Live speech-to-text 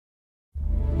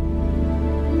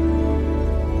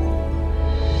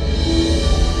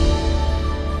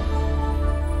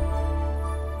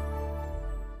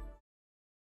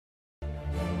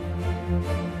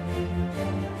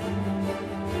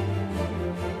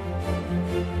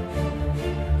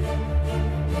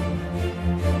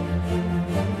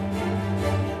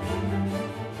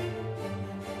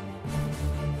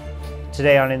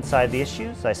Today on Inside the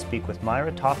Issues, I speak with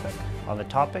Myra Tawfik on the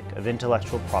topic of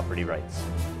intellectual property rights.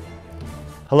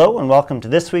 Hello and welcome to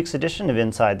this week's edition of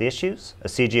Inside the Issues, a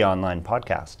CIGI online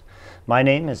podcast. My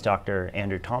name is Dr.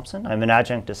 Andrew Thompson. I'm an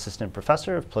adjunct assistant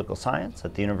professor of political science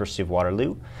at the University of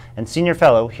Waterloo and senior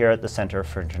fellow here at the Center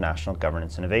for International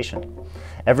Governance Innovation.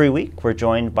 Every week, we're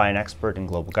joined by an expert in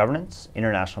global governance,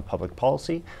 international public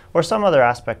policy, or some other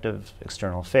aspect of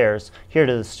external affairs here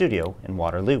to the studio in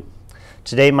Waterloo.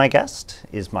 Today, my guest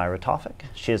is Myra Tawfik.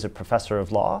 She is a professor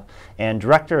of law and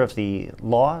director of the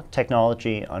Law,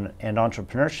 Technology, and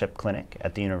Entrepreneurship Clinic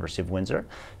at the University of Windsor.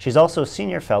 She's also a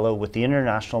senior fellow with the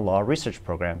International Law Research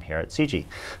Program here at CIGI.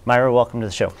 Myra, welcome to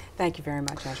the show. Thank you very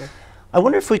much, Andrew. I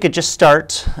wonder if we could just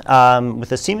start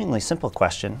with a seemingly simple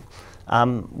question.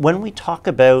 When we talk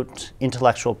about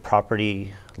intellectual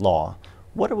property law,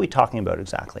 what are we talking about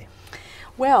exactly?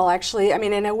 Well, actually, I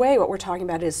mean, in a way, what we're talking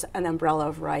about is an umbrella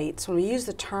of rights. When we use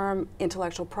the term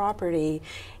intellectual property,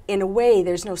 in a way,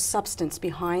 there's no substance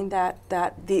behind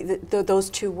those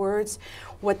two words.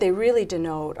 What they really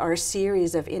denote are a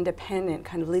series of independent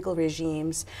kind of legal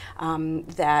regimes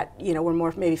that, you know, we're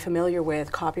more maybe familiar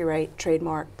with: copyright,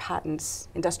 trademark, patents,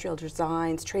 industrial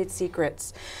designs, trade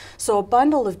secrets. So a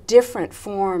bundle of different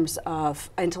forms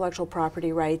of intellectual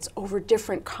property rights over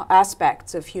different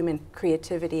aspects of human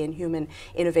creativity and human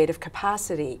innovative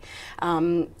capacity.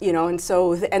 You know, and so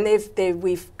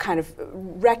we've kind of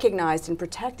recognized and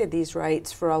protected these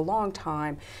rights for a long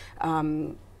time.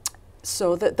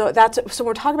 So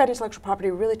we're talking about intellectual property,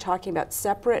 we're really talking about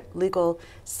separate legal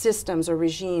systems or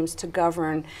regimes to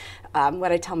govern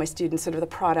what I tell my students, sort of the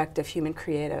product of human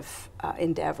creative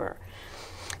endeavor.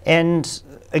 And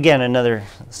again, another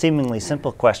seemingly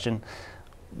simple question.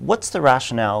 What's the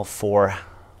rationale for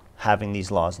having these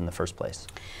laws in the first place?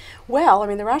 Well, I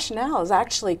mean, the rationale is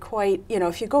actually quite, you know,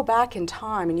 if you go back in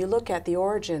time and you look at the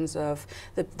origins of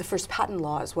the first patent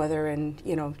laws, whether in,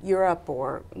 you know, Europe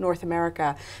or North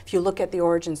America, if you look at the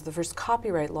origins of the first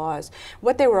copyright laws,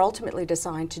 what they were ultimately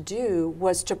designed to do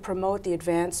was to promote the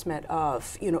advancement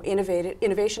of, you know,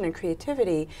 innovation and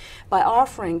creativity by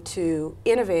offering to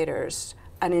innovators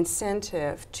an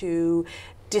incentive to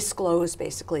disclose,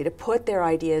 basically, to put their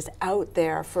ideas out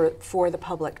there for the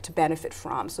public to benefit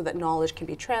from, so that knowledge can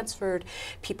be transferred,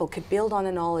 people could build on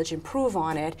the knowledge, improve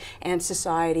on it, and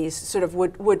societies sort of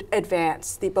would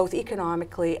advance both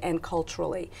economically and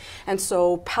culturally. And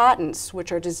so patents,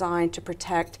 which are designed to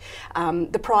protect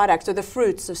the products or the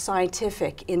fruits of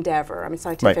scientific endeavor, I mean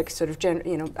scientific sort of,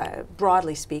 you know,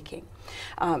 broadly speaking,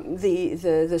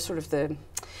 the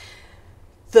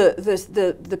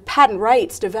patent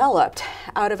rights developed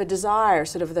out of a desire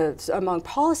sort of among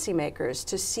policymakers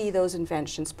to see those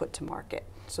inventions put to market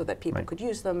so that people could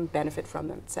use them, benefit from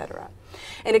them, etc.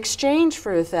 In exchange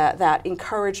for that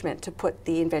encouragement to put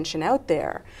the invention out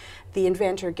there, the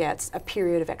inventor gets a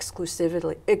period of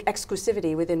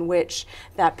exclusivity within which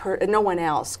no one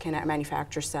else can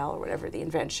manufacture, sell, or whatever the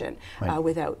invention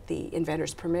without the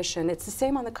inventor's permission. It's the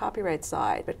same on the copyright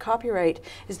side, but copyright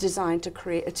is designed to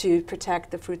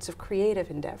protect the fruits of creative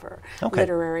endeavor,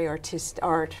 literary,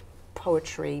 art,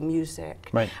 poetry, music,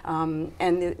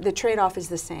 and the trade-off is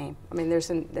the same. I mean,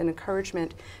 there's an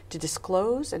encouragement to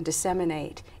disclose and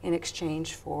disseminate in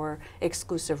exchange for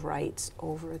exclusive rights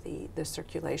over the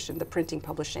circulation, the printing,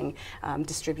 publishing,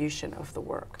 distribution of the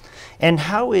work. And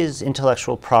how is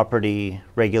intellectual property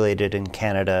regulated in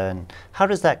Canada, and how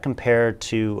does that compare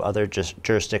to other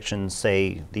jurisdictions,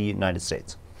 say the United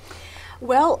States?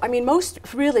 Well, I mean, most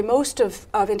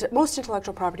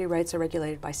intellectual property rights are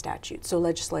regulated by statute, so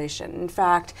legislation. In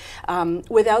fact,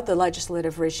 without the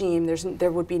legislative regime,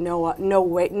 there would be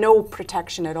no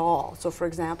protection at all. So, for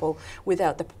example,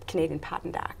 without the Canadian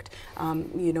Patent Act,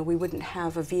 you know, we wouldn't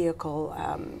have a vehicle,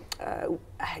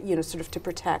 you know, sort of to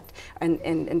protect and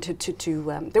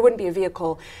there wouldn't be a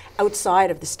vehicle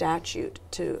outside of the statute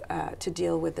to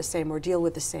deal with the same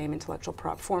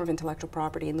form of intellectual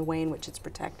property in the way in which it's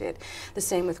protected. The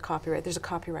same with copyright. There's a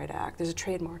Copyright Act. There's a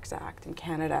Trademarks Act in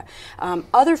Canada.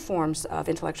 Other forms of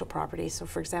intellectual property, so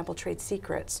for example, trade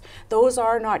secrets, those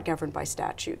are not governed by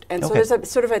statute. And so there's a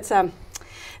sort of,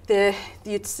 the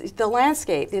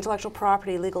landscape, the intellectual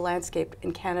property legal landscape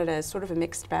in Canada is sort of a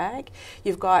mixed bag.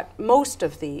 You've got most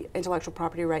of the intellectual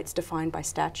property rights defined by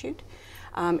statute.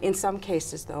 In some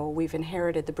cases, though, we've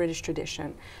inherited the British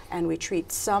tradition, and we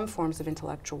treat some forms of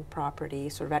intellectual property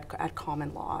sort of at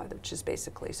common law, which is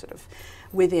basically sort of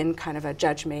within kind of a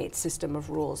judge-made system of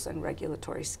rules and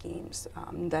regulatory schemes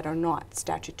that are not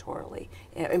statutorily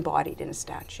embodied in a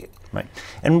statute. Right.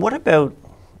 And what about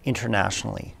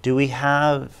internationally? Do we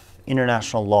have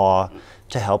international law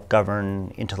to help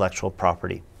govern intellectual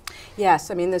property?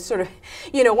 Yes, I mean, there's sort of,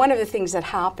 you know, one of the things that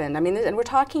happened, I mean, and we're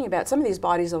talking about, some of these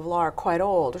bodies of law are quite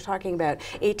old. We're talking about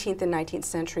 18th and 19th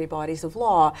century bodies of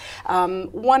law.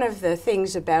 One of the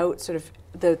things about sort of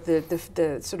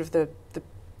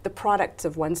the products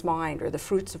of one's mind, or the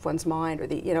fruits of one's mind, or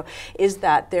the, you know, is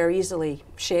that they're easily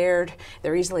shared,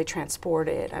 they're easily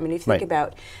transported. I mean, if you think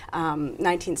about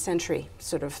 19th century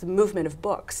sort of the movement of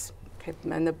books. Okay,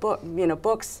 and the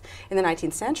books in the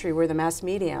 19th century were the mass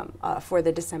medium for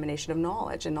the dissemination of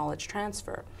knowledge and knowledge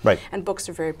transfer. Right. And books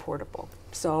are very portable.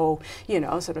 So, you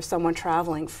know, sort of someone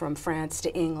traveling from France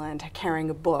to England carrying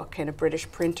a book, and a British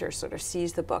printer sort of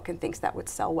sees the book and thinks that would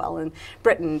sell well in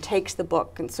Britain, takes the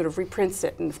book and sort of reprints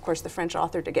it, and of course the French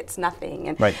author gets nothing,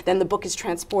 and then the book is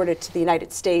transported to the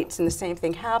United States, and the same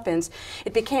thing happens.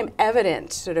 It became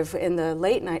evident sort of in the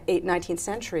late 19th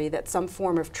century that some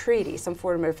form of treaty, some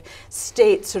form of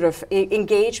state sort of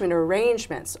engagement or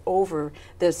arrangements over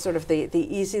the sort of the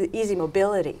easy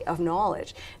mobility of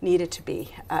knowledge needed to be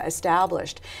established.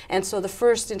 And so the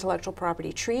first intellectual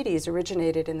property treaties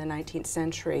originated in the 19th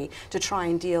century to try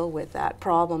and deal with that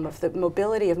problem of the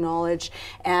mobility of knowledge,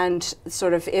 and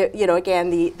sort of, you know, again,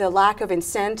 the lack of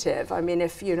incentive. I mean,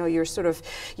 if, you know, you're sort of,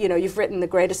 you know, you've written the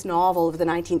greatest novel of the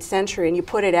 19th century and you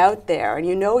put it out there, and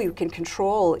you know you can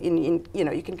control, you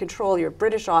know, you can control your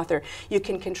British author, you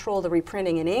can control the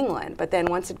reprinting in England, but then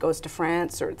once it goes to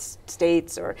France or the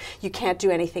States, or you can't do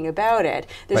anything about it,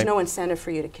 there's no incentive for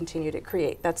you to continue to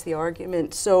create. That's the argument.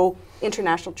 So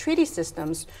international treaty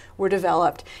systems were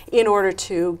developed in order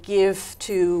to give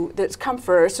to, that's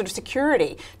comfort, sort of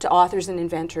security to authors and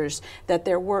inventors that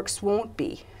their works won't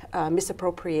be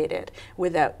misappropriated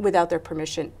without their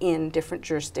permission in different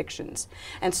jurisdictions.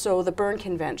 And so the Berne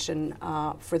Convention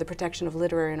for the Protection of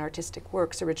Literary and Artistic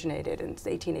Works originated in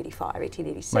 1885,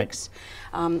 1886.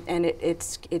 And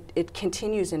it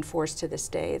continues in force to this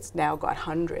day. It's now got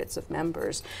hundreds of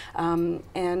members.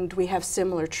 And we have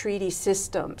similar treaty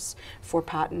systems for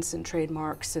patents and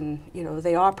trademarks, and, you know,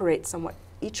 they operate somewhat,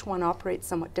 each one operates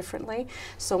somewhat differently.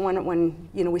 So when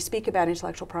you know, we speak about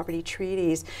intellectual property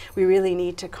treaties, we really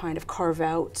need to kind of carve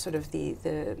out sort of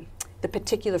the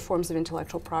particular forms of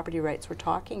intellectual property rights we're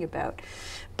talking about.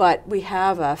 But we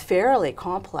have a fairly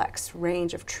complex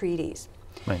range of treaties.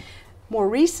 Right. More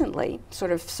recently,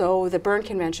 sort of, so the Berne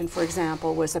Convention, for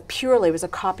example, was a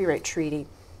copyright treaty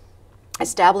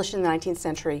established in the 19th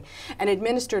century and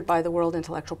administered by the World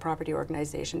Intellectual Property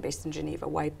Organization based in Geneva,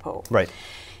 WIPO. Right.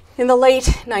 In the late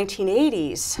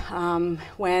 1980s,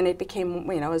 when it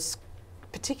became, you know,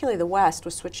 particularly the West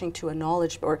was switching to a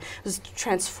knowledge, or was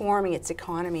transforming its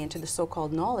economy into the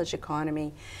so-called knowledge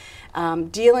economy,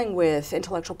 dealing with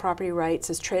intellectual property rights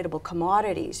as tradable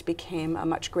commodities became a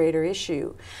much greater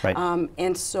issue. Right.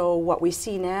 And so what we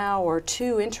see now are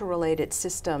two interrelated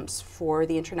systems for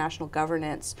the international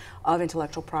governance of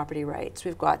intellectual property rights.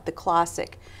 We've got the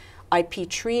classic IP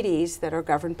treaties that are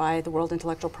governed by the World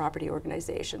Intellectual Property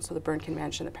Organization, so the Berne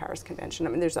Convention, the Paris Convention. I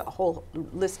mean, there's a whole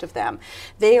list of them.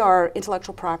 They are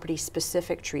intellectual property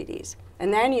specific treaties.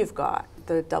 And then you've got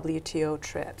the WTO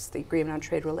TRIPS, the Agreement on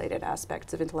Trade-Related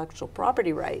Aspects of Intellectual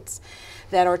Property Rights,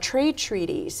 that are trade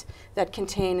treaties that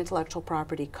contain intellectual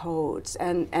property codes.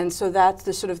 And so that's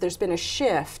the sort of, there's been a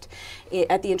shift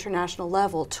at the international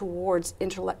level towards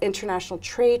international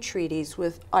trade treaties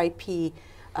with IP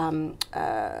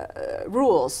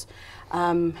rules.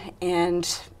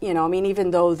 And, you know, I mean,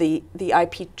 even though the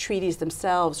IP treaties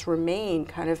themselves remain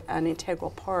kind of an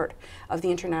integral part of the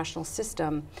international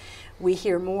system, we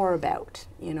hear more about,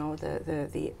 you know,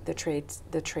 the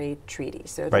trade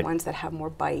treaties. They're the ones that have more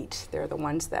bite. They're the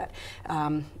ones that,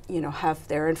 you know,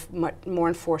 they're more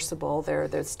enforceable.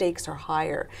 The stakes are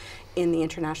higher in the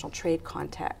international trade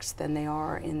context than they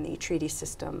are in the treaty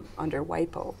system under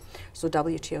WIPO. So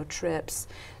WTO TRIPS,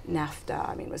 NAFTA,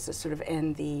 I mean, was to sort of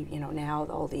end the, you know, now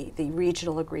all the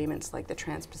regional agreements like the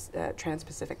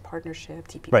Trans-Pacific Partnership,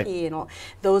 TPP, and all,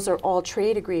 those are all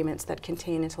trade agreements that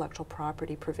contain intellectual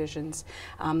property provisions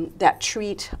that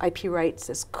treat IP rights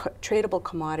as tradable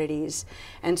commodities,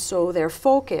 and so their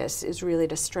focus is really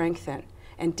to strengthen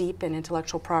and deepen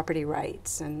intellectual property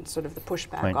rights, and sort of the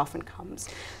pushback often comes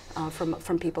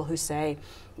from people who say,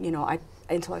 you know,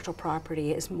 intellectual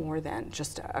property is more than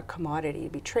just a commodity to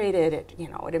be traded. It, you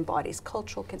know, it embodies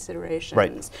cultural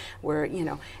considerations, where, you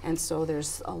know, and so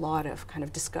there's a lot of kind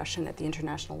of discussion at the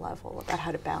international level about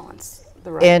how to balance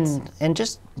the rights. And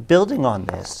just building on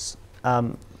this,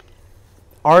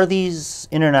 are these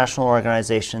international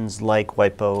organizations like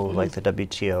WIPO, like the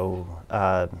WTO,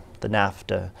 the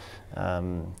NAFTA,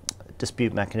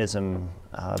 dispute mechanism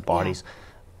bodies,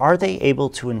 are they able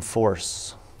to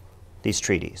enforce these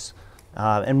treaties?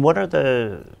 And what are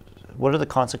the what are the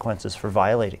consequences for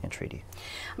violating a treaty?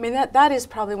 I mean, that is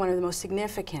probably one of the most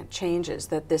significant changes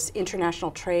that this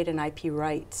international trade and IP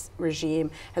rights regime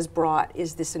has brought,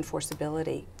 is this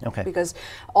enforceability. Okay. Because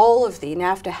all of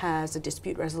NAFTA has a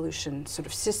dispute resolution sort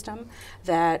of system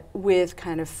that, with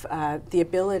kind of the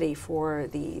ability for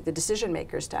the decision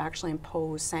makers to actually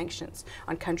impose sanctions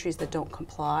on countries that don't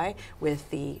comply with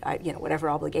the whatever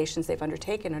obligations they've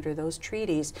undertaken under those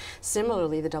treaties.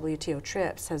 Similarly, the WTO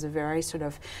TRIPS has a very sort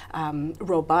of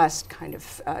robust kind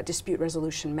of dispute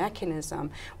resolution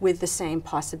mechanism with the same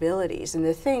possibilities. And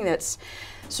the thing that's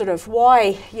sort of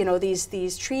why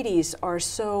these treaties are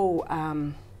so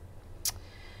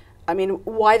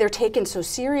why they're taken so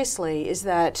seriously is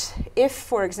that if,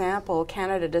 for example,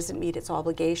 Canada doesn't meet its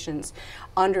obligations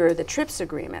under the TRIPS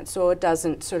agreement, so it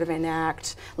doesn't sort of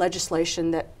enact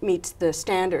legislation that meets the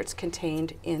standards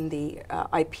contained in the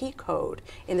IP code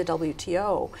in the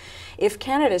WTO, if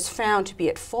Canada is found to be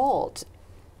at fault,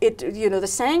 the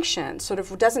sanction sort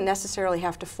of doesn't necessarily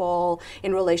have to fall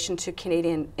in relation to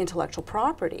Canadian intellectual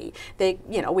property.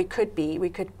 We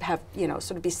could have,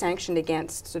 sort of be sanctioned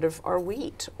against sort of our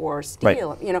wheat or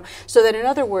steel, right. So that in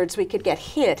other words, we could get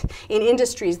hit in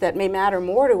industries that may matter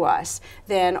more to us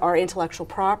than our intellectual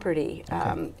property.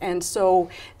 Okay. And so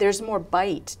there's more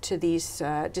bite to these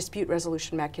dispute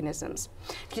resolution mechanisms.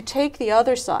 If you take the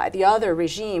other side, the other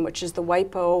regime, which is the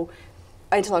WIPO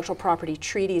intellectual property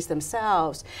treaties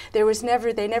themselves, they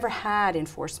never had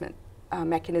enforcement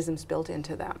mechanisms built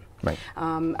into them. Right.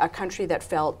 A country that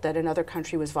felt that another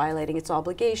country was violating its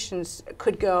obligations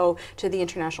could go to the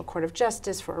International Court of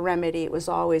Justice for a remedy. It was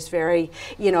always very,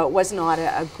 it was not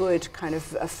a good kind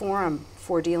of a forum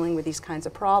for dealing with these kinds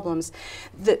of problems.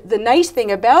 The nice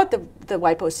thing about the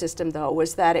WIPO system, though,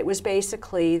 was that it was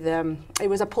basically it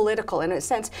was a political, in a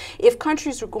sense, if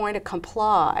countries were going to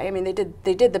comply, I mean, they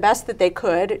did the best that they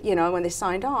could, when they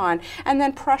signed on, and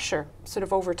then pressure sort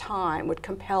of over time would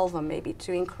compel them maybe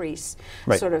to increase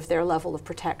right. sort of their level of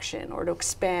protection or to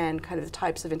expand kind of the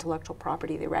types of intellectual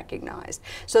property they recognized,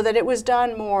 so that it was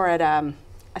done more at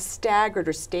a staggered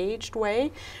or staged way,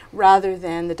 rather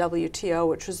than the WTO,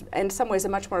 which was in some ways a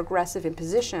much more aggressive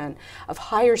imposition of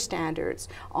higher standards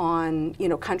on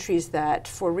countries that,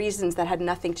 for reasons that had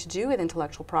nothing to do with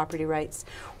intellectual property rights,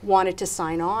 wanted to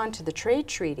sign on to the trade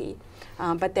treaty,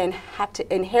 but then had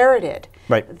to inherit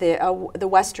right. the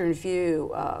Western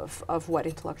view of what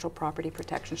intellectual property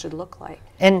protection should look like.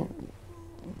 And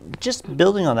just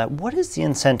building on that, what is the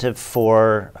incentive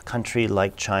for a country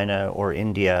like China or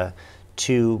India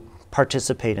to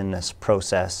participate in this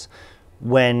process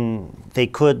when they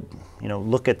could,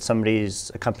 look at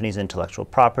a company's intellectual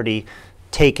property,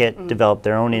 take it, mm-hmm. develop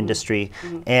their own mm-hmm. industry,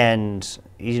 mm-hmm. and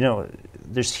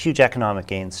there's huge economic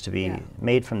gains to be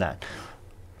made from that.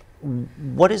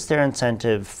 What is their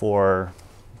incentive for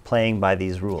playing by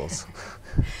these rules?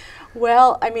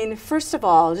 Well, I mean, first of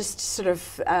all, just sort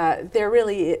of, they're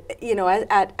really,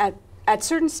 at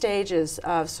certain stages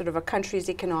of sort of a country's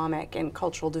economic and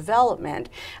cultural development,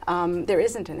 there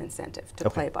isn't an incentive to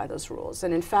play by those rules.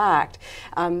 And in fact,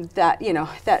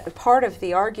 that part of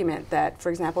the argument that, for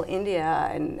example, India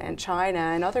and China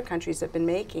and other countries have been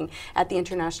making at the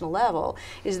international level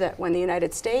is that when the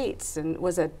United States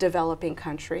was a developing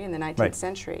country in the 19th right.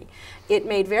 century, it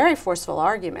made very forceful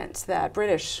arguments that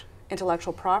British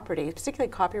intellectual property, particularly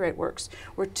copyright works,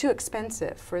 were too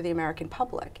expensive for the American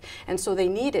public. And so they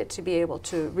needed to be able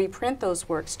to reprint those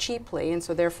works cheaply, and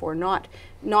so therefore not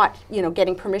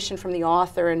getting permission from the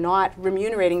author and not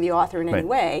remunerating the author in any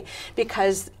way,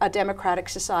 because a democratic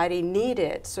society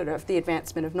needed sort of the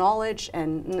advancement of knowledge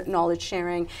and knowledge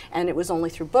sharing, and it was only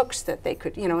through books that they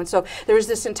could, and so there was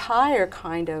this entire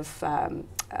kind of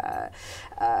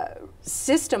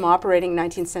system operating in the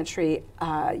 19th century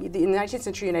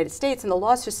United States, and the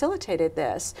laws facilitated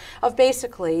this, of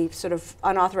basically sort of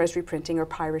unauthorized reprinting or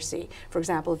piracy, for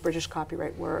example, of British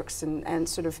copyright works, and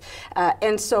sort of,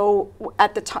 and so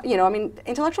at the time, I mean,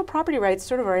 intellectual property rights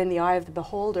sort of are in the eye of the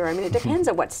beholder. I mean, it depends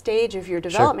at what stage of your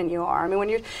development you are. I mean,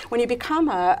 when you become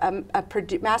a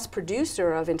mass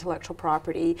producer of intellectual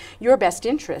property, your best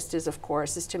interest is, of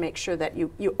course, to make sure that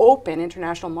you open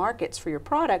international markets for your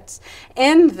products,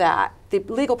 and that the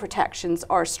legal protections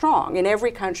are strong in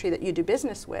every country that you do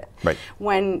business with. Right.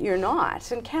 When you're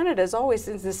not, and Canada is always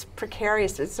in this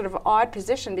precarious, sort of odd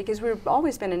position, because we've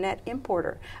always been a net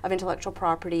importer of intellectual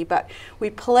property, but we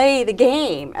play the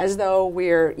game as though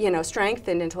we're,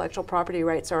 strengthened intellectual property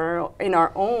rights are in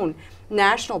our own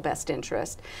national best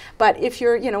interest. But if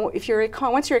you're,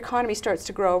 once your economy starts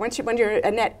to grow, when you're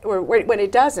a net, or when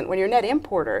it doesn't, when you're a net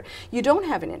importer, you don't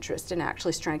have an interest in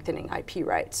actually strengthening IP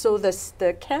rights. So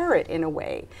the carrot, in a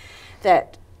way,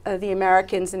 that the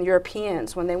Americans and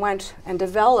Europeans, when they went and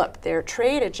developed their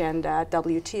trade agenda,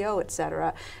 WTO, et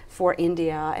cetera, for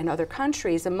India and other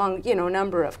countries, among a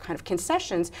number of kind of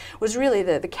concessions, was really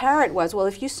the carrot was, well,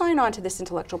 if you sign on to this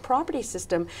intellectual property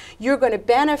system, you're going to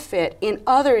benefit in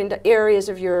other areas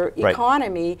of your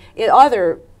economy, in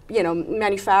other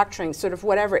manufacturing, sort of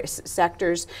whatever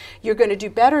sectors, you're going to do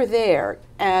better there.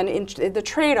 And the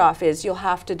trade-off is you'll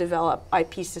have to develop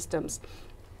IP systems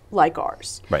like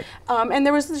ours. Right. And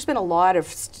there's been a lot of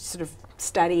sort of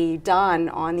study done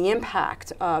on the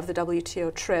impact of the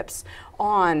WTO TRIPS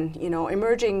on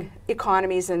emerging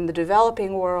economies in the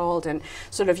developing world, and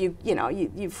sort of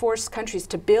you force countries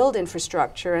to build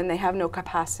infrastructure and they have no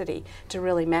capacity to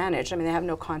really manage. I mean, they have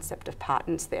no concept of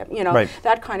patents. They have,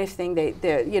 that kind of thing.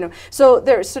 So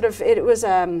there's sort of it was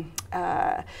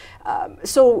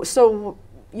so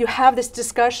you have this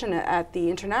discussion at the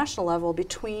international level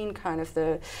between kind of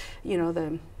the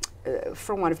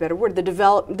for want of a better word,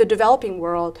 the developing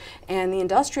world and the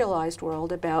industrialized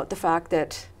world about the fact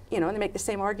that, they make the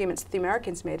same arguments that the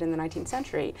Americans made in the 19th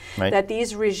century, that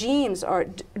these regimes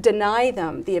deny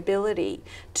them the ability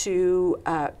to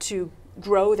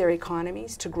grow their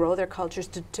economies, to grow their cultures,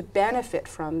 to benefit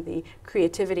from the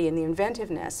creativity and the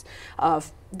inventiveness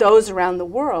of those around the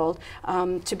world,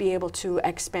 to be able to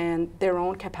expand their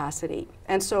own capacity.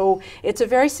 And so it's a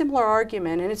very similar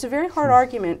argument, and it's a very hard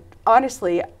argument,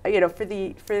 honestly, for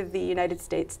the United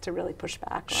States to really push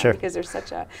back on, because there's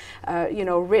such a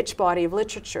rich body of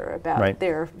literature about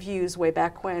their views way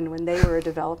back when they were a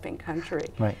developing country.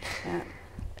 Right. Yeah.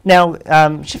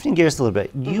 Now, shifting gears a little bit,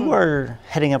 you are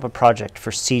heading up a project for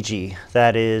CIGI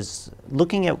that is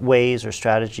looking at ways or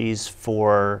strategies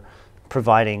for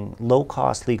providing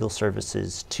low-cost legal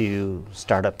services to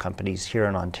startup companies here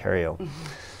in Ontario. Can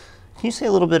you say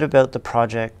a little bit about the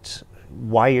project,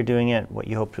 why you're doing it, what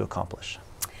you hope to accomplish?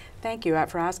 Thank you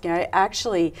for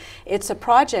asking. It's a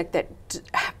project that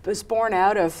was born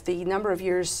out of the number of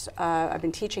years I've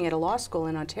been teaching at a law school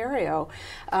in Ontario,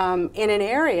 in an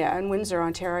area in Windsor,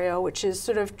 Ontario, which is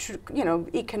sort of,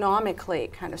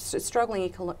 economically, kind of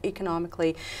struggling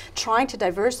economically, trying to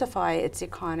diversify its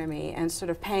economy and sort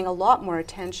of paying a lot more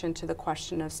attention to the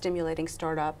question of stimulating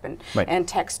startup and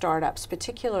tech startups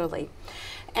particularly.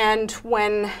 And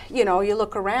when you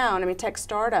look around, I mean, tech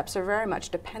startups are very much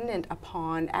dependent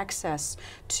upon access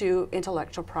to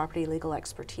intellectual property legal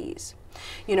expertise.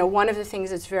 One of the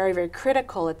things that's very, very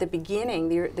critical at the beginning,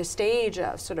 the stage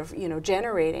of sort of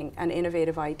generating an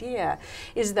innovative idea,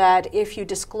 is that if you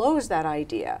disclose that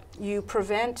idea, you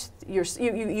prevent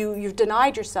you've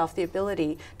denied yourself the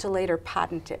ability to later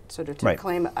patent it, sort of to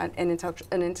claim an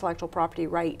intellectual property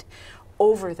right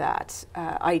over that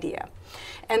idea.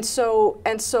 And so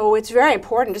it's very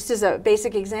important, just as a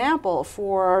basic example,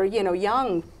 for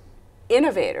young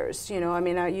innovators. I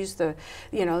mean, I use the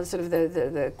sort of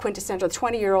the quintessential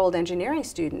 20-year-old engineering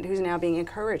student who's now being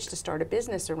encouraged to start a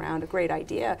business around a great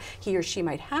idea he or she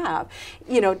might have.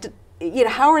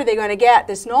 How are they going to get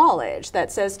this knowledge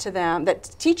that says to them,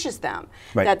 that teaches them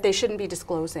that they shouldn't be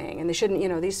disclosing, and they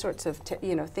shouldn't, these sorts of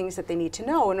things that they need to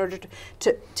know in order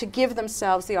to give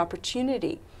themselves the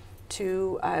opportunity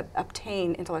to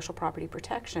obtain intellectual property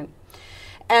protection.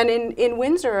 And in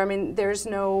Windsor, I mean, there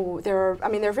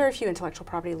are very few intellectual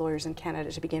property lawyers in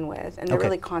Canada to begin with, and they're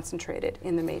really concentrated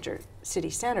in the major city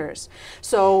centers.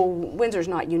 So Windsor's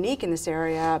not unique in this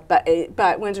area, but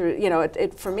Windsor,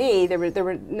 for me, there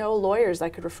were no lawyers I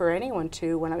could refer anyone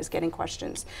to when I was getting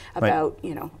questions about,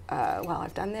 well,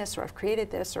 I've done this, or I've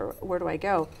created this, or where do I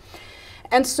go?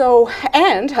 And so,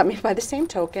 I mean, by the same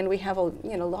token, we have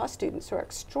law students who are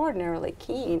extraordinarily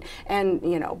keen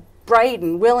and bright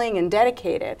and willing and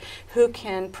dedicated, who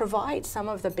can provide some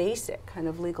of the basic kind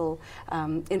of legal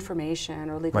information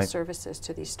or legal services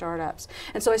to these startups.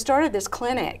 And so I started this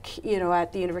clinic,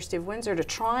 at the University of Windsor to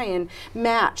try and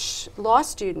match law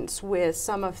students with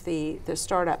some of the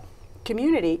startup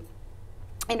community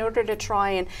in order to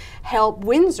try and help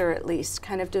Windsor, at least,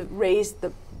 kind of to raise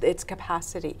its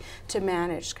capacity to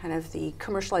manage kind of the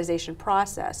commercialization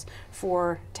process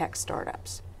for tech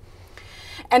startups.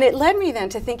 And it led me then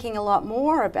to thinking a lot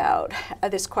more about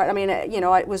this question. I mean,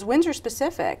 it was Windsor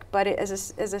specific, but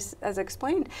as I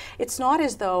explained, it's not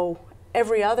as though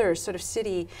every other sort of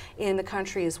city in the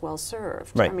country is well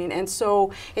served. I mean, and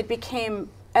so it became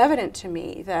evident to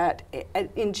me that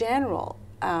in general,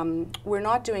 we're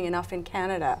not doing enough in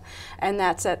Canada, and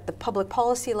that's at the public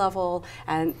policy level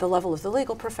and the level of the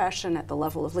legal profession, at the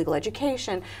level of legal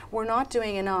education. We're not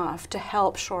doing enough to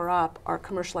help shore up our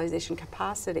commercialization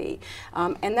capacity,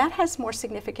 and that has more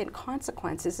significant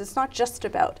consequences. It's not just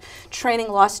about training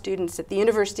law students at the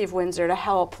University of Windsor to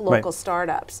help local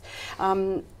startups.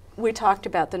 We talked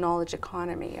about the knowledge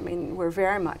economy. I mean, we're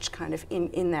very much kind of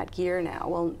in that gear now.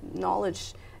 Well,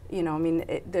 knowledge, you know, I mean,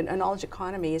 a knowledge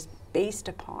economy is based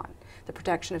upon the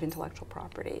protection of intellectual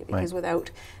property, because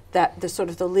without that, the sort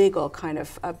of the legal kind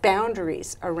of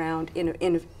boundaries around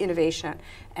innovation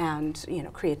and, you know,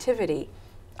 creativity,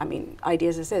 I mean,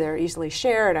 ideas, as I say, they're easily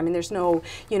shared. I mean, there's no,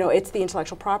 you know, it's the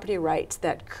intellectual property rights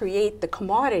that create the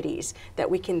commodities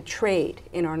that we can trade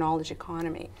in our knowledge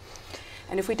economy.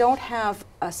 And if we don't have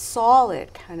a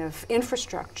solid kind of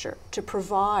infrastructure to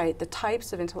provide the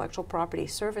types of intellectual property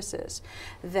services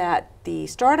that the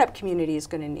startup community is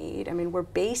going to need, I mean, we're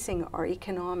basing our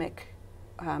economic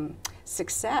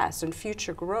success and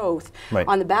future growth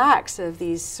on the backs of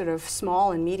these sort of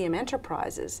small and medium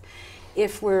enterprises.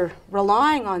 If we're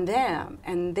relying on them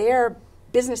and their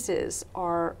businesses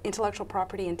are intellectual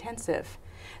property intensive,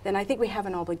 then I think we have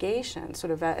an obligation, sort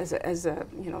of as a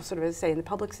you know, sort of as say in the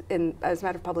public, as a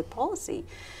matter of public policy,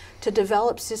 to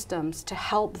develop systems to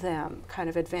help them kind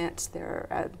of advance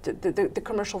their the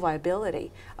commercial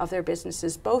viability of their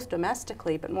businesses, both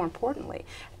domestically, but more importantly,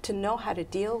 to know how to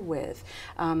deal with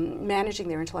managing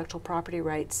their intellectual property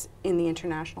rights in the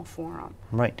international forum.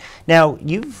 Right. Now,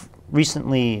 you've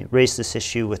recently raised this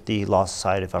issue with the Law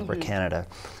Society of Upper Canada.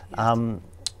 Yes.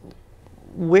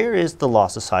 Where is the Law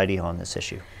Society on this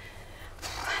issue?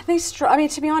 I mean,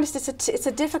 to be honest, it's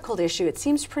a difficult issue. It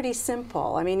seems pretty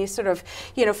simple. I mean, you sort of,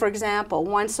 you know, for example,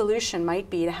 one solution might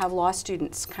be to have law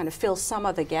students kind of fill some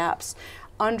of the gaps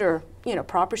under, you know,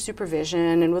 proper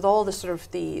supervision and with all the sort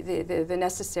of the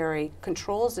necessary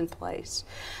controls in place.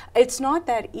 It's not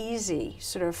that easy,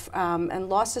 sort of, and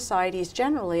law societies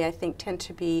generally, I think, tend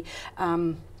to be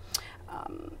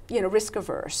you know, risk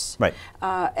averse. Right.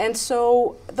 And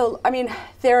so, I mean,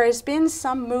 there has been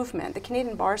some movement. The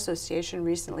Canadian Bar Association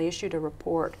recently issued a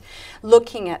report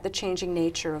looking at the changing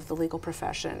nature of the legal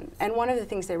profession. And one of the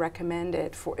things they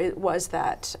recommended for it was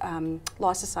that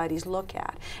law societies look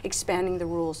at expanding the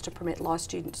rules to permit law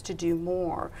students to do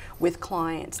more with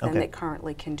clients than they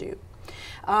currently can do.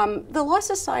 The Law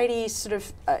Society sort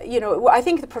of, you know, I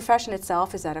think the profession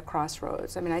itself is at a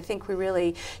crossroads. I mean, I think we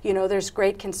really, you know, there's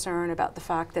great concern about the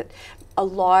fact that a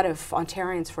lot of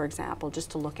Ontarians, for example, just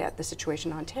to look at the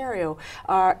situation in Ontario,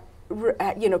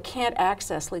 you know, can't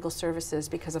access legal services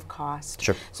because of cost.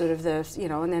 Sure. Sort of the, you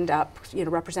know, and end up, you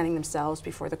know, representing themselves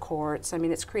before the courts. I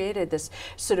mean, it's created this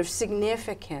sort of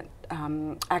significant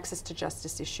access to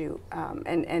justice issue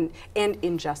and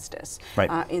injustice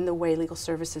in the way legal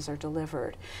services are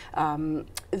delivered. You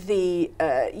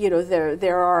know,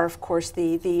 there are, of course,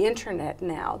 the internet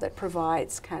now that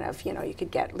provides kind of, you know, you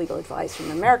could get legal advice from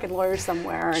an American lawyer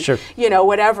somewhere, and, you know,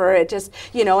 whatever. It just,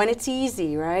 you know, and it's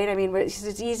easy, right? I mean,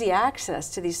 it's easy access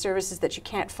to these services that you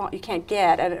can't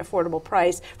get at an affordable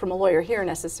price from a lawyer here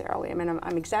necessarily. I mean,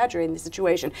 I'm exaggerating the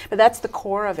situation, but that's the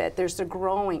core of it. There's a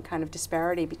growing kind of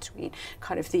disparity between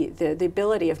kind of the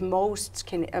ability of most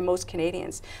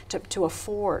Canadians to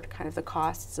afford kind of the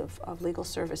costs of legal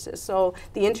services. So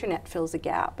the internet fills a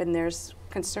gap, and there's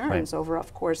concerns over,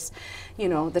 of course, you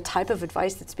know, the type of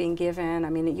advice that's being given.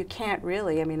 I mean, you can't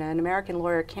really, I mean, an American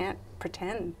lawyer can't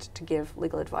pretend to give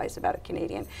legal advice about a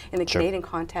Canadian in the Canadian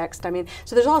context. I mean,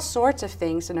 so there's all sorts of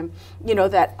things, and you know,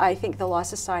 that I think the Law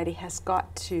Society has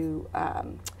got to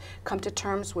come to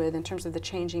terms with in terms of the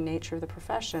changing nature of the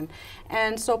profession.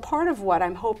 And so part of what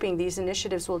I'm hoping these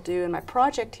initiatives will do, and my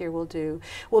project here will do,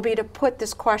 will be to put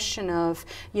this question of,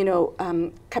 you know,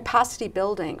 capacity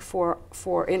building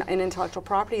in intellectual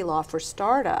property law for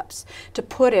startups, to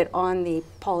put it on the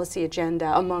policy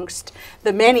agenda amongst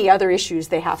the many other issues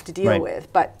they have to deal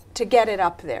with, but to get it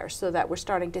up there so that we're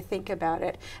starting to think about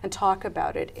it and talk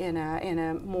about it in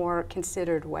a more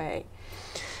considered way.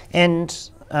 And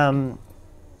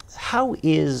how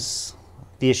is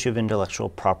the issue of intellectual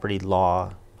property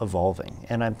law evolving?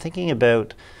 And I'm thinking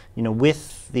about, you know,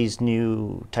 with these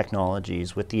new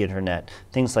technologies, with the internet,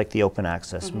 things like the open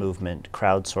access movement,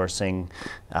 crowdsourcing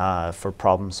for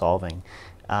problem solving.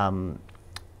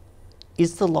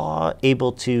 Is the law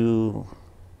able to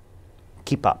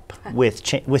keep up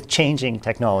with changing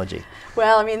technology?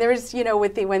 Well, I mean, there's, you know,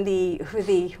 with when the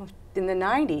in the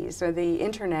 90s, or the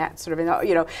internet, sort of,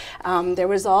 you know, there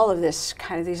was all of this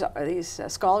kind of these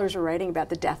scholars were writing about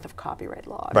the death of copyright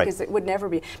law, because it would never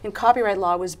be. I mean, copyright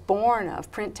law was born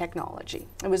of print technology.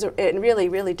 It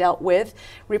really dealt with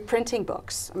reprinting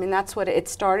books. I mean, that's what it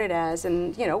started as,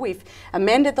 and you know, we've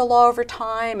amended the law over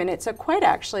time, and it's quite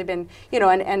actually been, you know,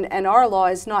 and our law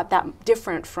is not that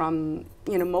different from,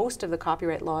 you know, most of the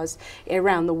copyright laws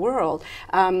around the world.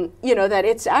 You know, that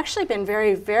it's actually been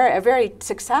a very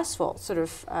successful sort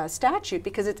of statute,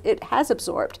 because it has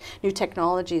absorbed new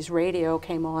technologies. Radio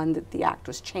came on, the act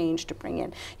was changed to bring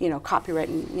in, you know, copyright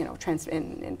and, you know,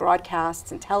 in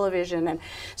broadcasts and television. And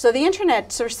so the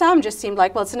internet, for some, just seemed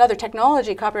like, well, it's another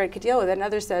technology, copyright could deal with it. And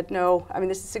others said, no, I mean,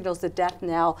 this signals the death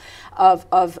knell of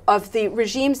the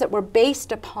regimes that were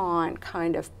based upon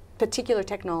kind of particular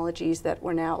technologies that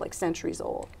were now like centuries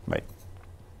old. Right.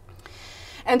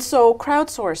 And so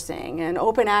crowdsourcing and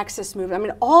open access movement, I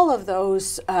mean, all of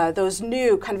those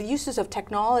new kind of uses of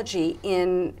technology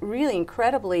in really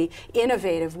incredibly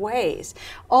innovative ways,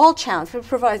 all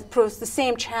pose the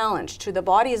same challenge to the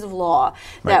bodies of law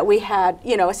that we had,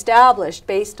 you know, established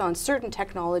based on certain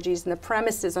technologies and the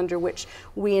premises under which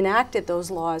we enacted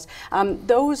those laws.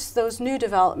 Those new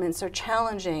developments are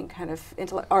challenging kind of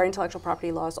our intellectual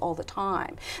property laws all the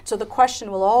time. So the question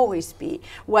will always be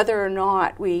whether or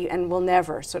not we'll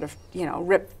never sort of, you know,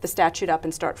 rip the statute up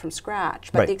and start from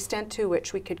scratch, but the extent to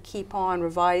which we could keep on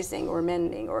revising or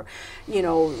amending, or, you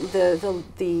know,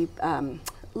 the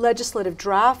legislative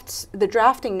drafts, the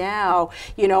drafting now,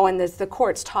 you know, and the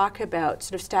courts talk about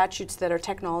sort of statutes that are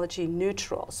technology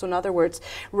neutral. So in other words,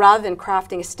 rather than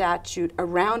crafting a statute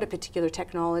around a particular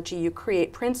technology, you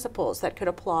create principles that could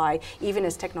apply even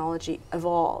as technology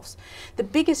evolves. The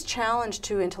biggest challenge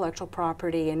to intellectual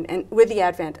property and with the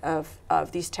advent of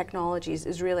these technologies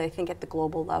is really, I think, at the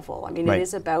global level. I mean, it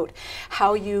is about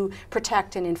how you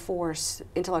protect and enforce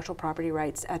intellectual property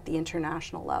rights at the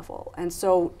international level. And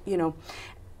so, you know,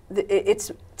 it's,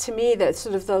 to me, that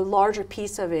sort of the larger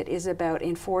piece of it is about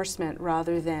enforcement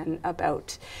rather than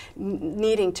about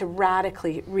needing to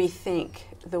radically rethink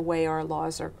the way our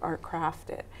laws are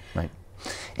crafted. Right.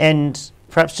 And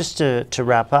perhaps just to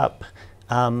wrap up,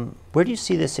 where do you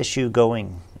see this issue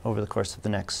going over the course of the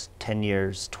next 10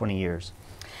 years, 20 years?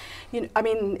 You know, I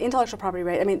mean, intellectual property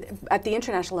rights, I mean, at the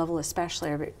international level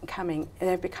especially,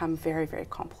 they've become very, very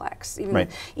complex.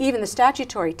 Even the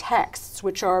statutory texts,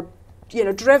 which are, you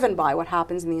know, driven by what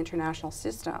happens in the international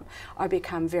system, are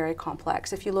become very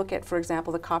complex. If you look at, for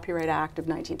example, the Copyright Act of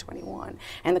 1921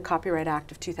 and the Copyright Act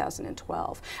of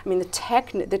 2012, I mean, the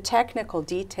technical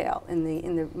detail in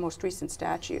the most recent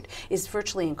statute is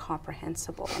virtually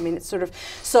incomprehensible. I mean, it's sort of,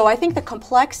 so I think the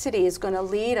complexity is going to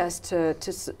lead us to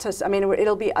I mean,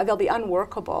 they'll be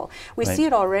unworkable. We see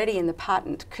it already in the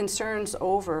patent concerns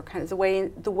over kind of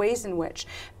the ways in which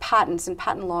patents and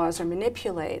patent laws are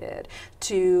manipulated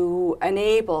to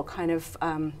enable kind of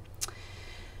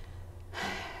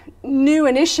new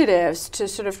initiatives to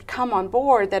sort of come on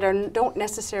board that don't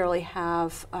necessarily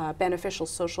have beneficial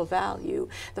social value.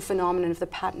 The phenomenon of the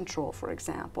patent troll, for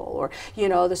example, or, you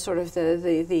know, the sort of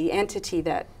the entity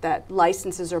that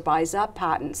licenses or buys up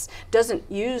patents doesn't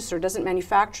use or doesn't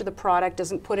manufacture the product,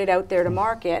 doesn't put it out there to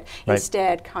market,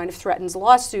 instead kind of threatens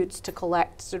lawsuits to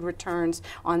collect sort of returns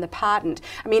on the patent.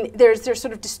 I mean, there's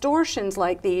sort of distortions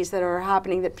like these that are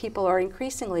happening that people are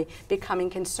increasingly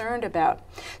becoming concerned about.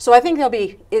 So I think there'll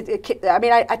be, I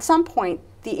mean, at some point,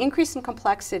 the increase in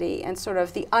complexity and sort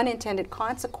of the unintended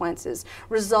consequences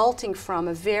resulting from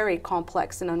a very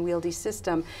complex and unwieldy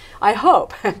system, I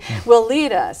hope, will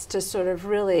lead us to sort of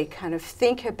really kind of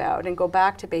think about and go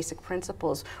back to basic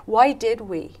principles. Why did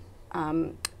we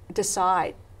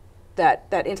decide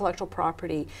that intellectual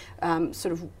property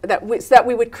that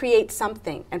we would create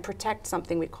something and protect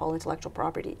something we call intellectual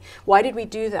property? Why did we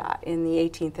do that in the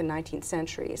 18th and 19th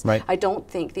centuries? I don't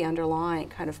think the underlying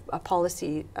kind of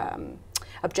policy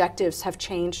objectives have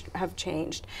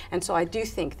changed, and so I do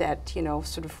think that, you know,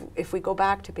 sort of if we go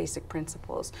back to basic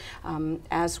principles,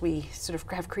 as we sort of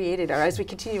have created, or as we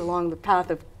continue along the path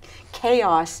of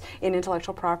chaos in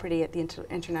intellectual property at the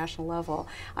international level,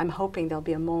 I'm hoping there'll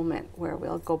be a moment where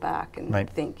we'll go back and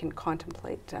think and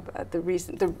contemplate the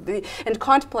reason, and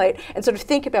contemplate and sort of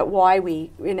think about why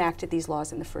we enacted these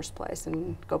laws in the first place,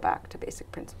 and go back to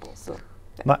basic principles. So.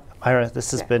 Myra, this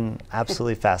has been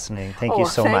absolutely fascinating. Thank you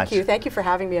so much. Thank you for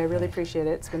having me. I really appreciate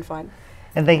it. It's been fun.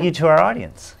 And thank you to our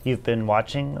audience. You've been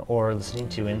watching or listening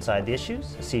to Inside the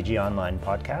Issues, a CIGI Online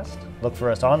podcast. Look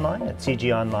for us online at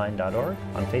cgonline.org,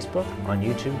 on Facebook, on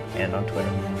YouTube, and on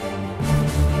Twitter.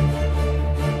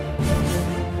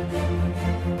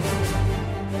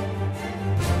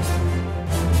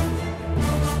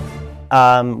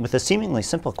 with a seemingly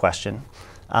simple question.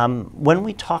 When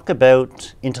we talk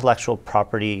about intellectual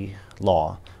property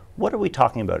law, what are we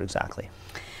talking about exactly?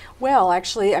 Well,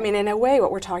 actually, I mean, in a way,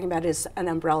 what we're talking about is an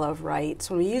umbrella of rights.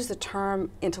 When we use the term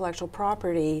intellectual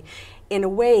property, in a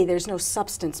way, there's no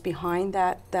substance behind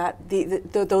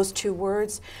those two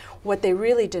words. What they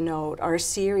really denote are a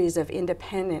series of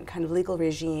independent kind of legal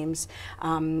regimes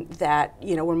that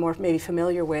we're more maybe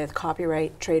familiar with: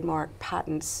 copyright, trademark,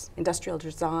 patents, industrial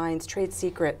designs, trade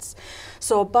secrets.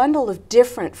 So a bundle of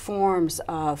different forms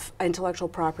of intellectual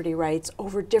property rights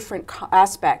over different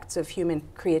aspects of human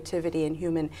creativity and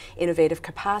human innovative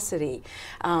capacity.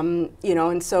 And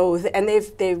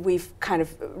we've kind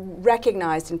of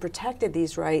recognized and protected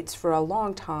these rights for a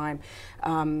long time.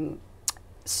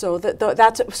 So when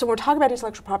we're talking about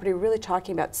intellectual property, we're really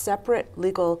talking about separate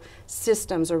legal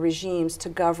systems or regimes to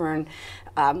govern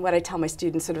what I tell my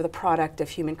students, sort of the product of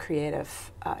human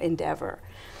creative endeavor.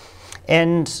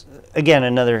 And again,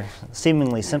 another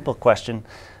seemingly simple question.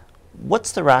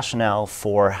 What's the rationale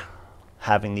for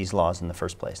having these laws in the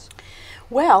first place?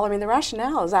 Well, I mean, the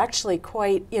rationale is actually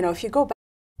quite, if you go back.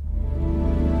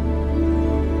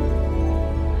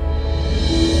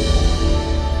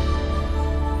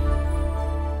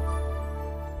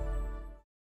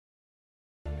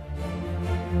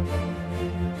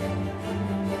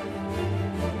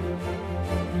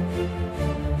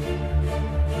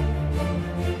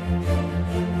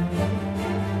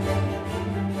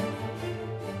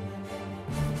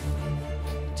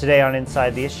 Today on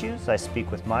Inside the Issues, I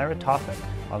speak with Myra, Tawfik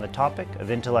on the topic of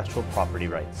intellectual property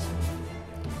rights.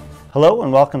 Hello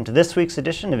and welcome to this week's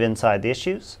edition of Inside the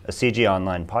Issues, a CIGI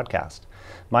online podcast.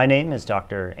 My name is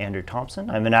Dr. Andrew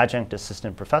Thompson. I'm an adjunct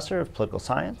assistant professor of political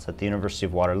science at the University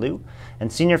of Waterloo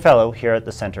and senior fellow here at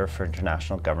the Center for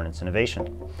International Governance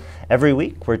Innovation. Every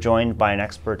week, we're joined by an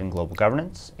expert in global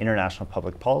governance, international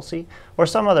public policy, or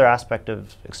some other aspect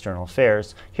of external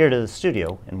affairs here to the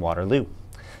studio in Waterloo.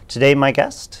 Today, my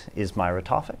guest is Myra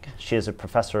Tawfik. She is a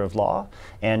professor of law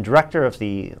and director of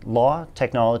the Law,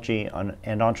 Technology, and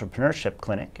Entrepreneurship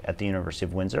Clinic at the University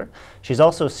of Windsor. She's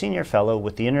also a senior fellow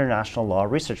with the International Law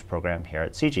Research Program here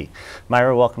at CIGI.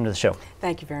 Myra, welcome to the show.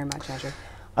 Thank you very much, Andrew.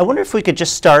 I wonder if we could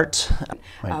just start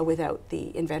without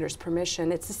the inventor's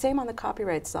permission. It's the same on the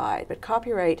copyright side, but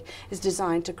copyright is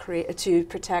designed to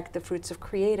protect the fruits of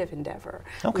creative endeavor,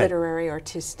 literary,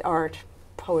 art,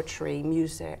 poetry,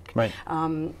 music, right.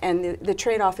 And the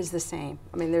trade-off is the same.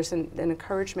 I mean, there's an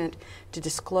encouragement to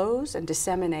disclose and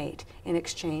disseminate in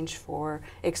exchange for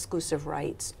exclusive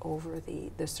rights over the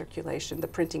circulation, the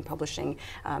printing, publishing,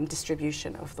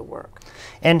 distribution of the work.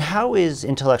 And how is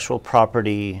intellectual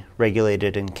property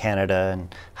regulated in Canada,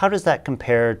 and how does that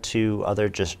compare to other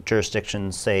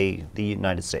jurisdictions, say the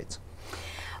United States?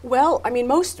 Well, I mean,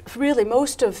 most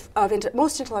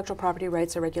intellectual property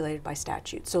rights are regulated by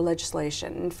statute, so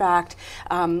legislation. In fact,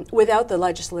 without the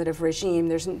legislative regime,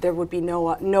 there would be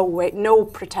no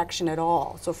protection at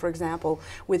all. So, for example,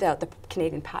 without the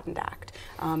Canadian Patent Act,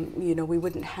 we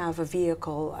wouldn't have a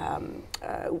vehicle,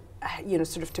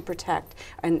 sort of to protect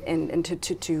and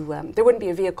there wouldn't be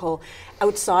a vehicle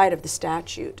outside of the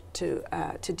statute to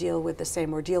deal with the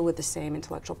same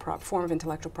intellectual form of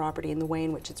intellectual property in the way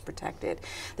in which it's protected.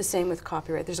 The same with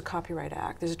copyright. There's a Copyright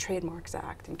Act. There's a Trademarks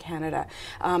Act in Canada.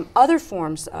 Other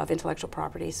forms of intellectual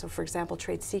property, so for example,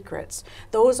 trade secrets,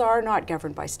 those are not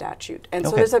governed by statute. And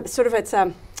so there's a sort of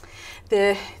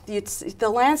the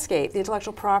landscape, the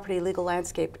intellectual property legal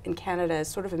landscape in Canada is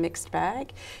sort of a mixed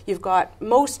bag. You've got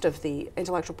most of the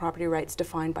intellectual property rights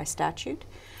defined by statute.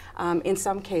 In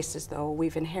some cases, though,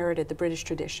 we've inherited the British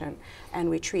tradition,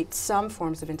 and we treat some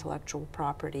forms of intellectual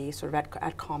property sort of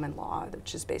at common law,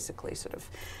 which is basically sort of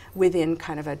within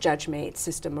kind of a judge-made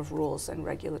system of rules and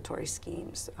regulatory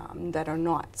schemes that are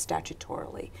not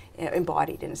statutorily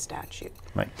embodied in a statute.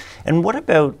 Right. And what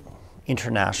about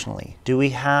internationally? Do we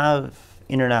have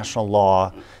international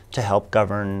law to help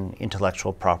govern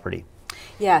intellectual property?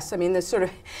 Yes, I mean, the sort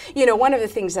of, one of the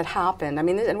things that happened, I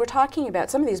mean, and we're talking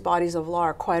about, some of these bodies of law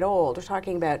are quite old. We're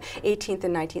talking about 18th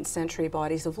and 19th century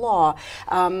bodies of law.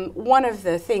 One of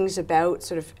the things about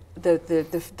sort of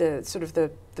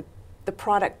the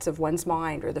products of one's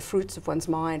mind, or the fruits of one's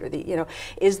mind, or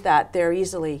is that they're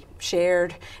easily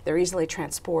shared, they're easily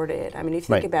transported. I mean, if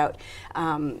you think about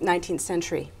 19th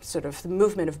century sort of the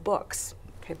movement of books,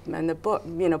 Okay, and the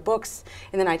books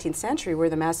in the 19th century were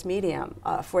the mass medium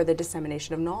for the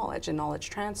dissemination of knowledge and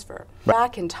knowledge transfer. Right.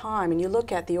 Back in time, and you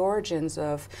look at the origins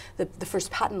of the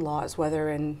first patent laws, whether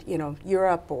in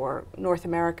Europe or North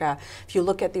America, if you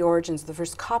look at the origins of the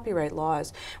first copyright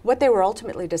laws, what they were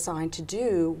ultimately designed to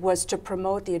do was to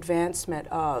promote the advancement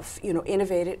of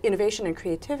innovation and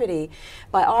creativity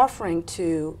by offering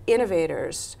to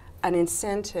innovators an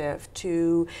incentive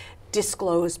to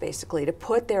disclose, basically, to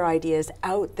put their ideas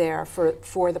out there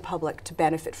for the public to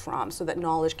benefit from, so that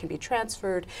knowledge can be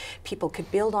transferred, people could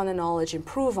build on the knowledge,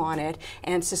 improve on it,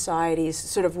 and societies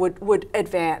sort of would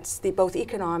advance both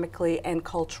economically and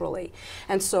culturally.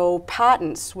 And so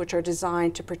patents, which are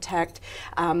designed to protect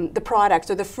the products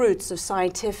or the fruits of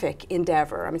scientific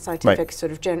endeavor, I mean scientific right.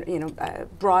 sort of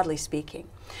broadly speaking,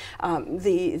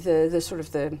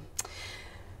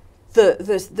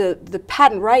 the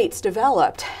patent rights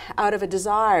developed out of a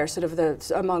desire sort of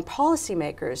among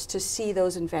policymakers to see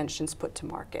those inventions put to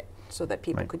market so that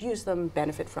people right. could use them,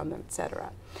 benefit from them,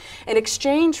 etc. In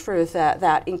exchange for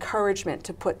that encouragement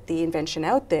to put the invention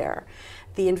out there,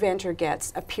 the inventor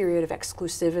gets a period of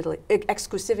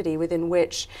exclusivity within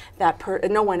which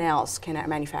no one else can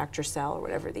manufacture, sell, or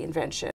whatever the invention.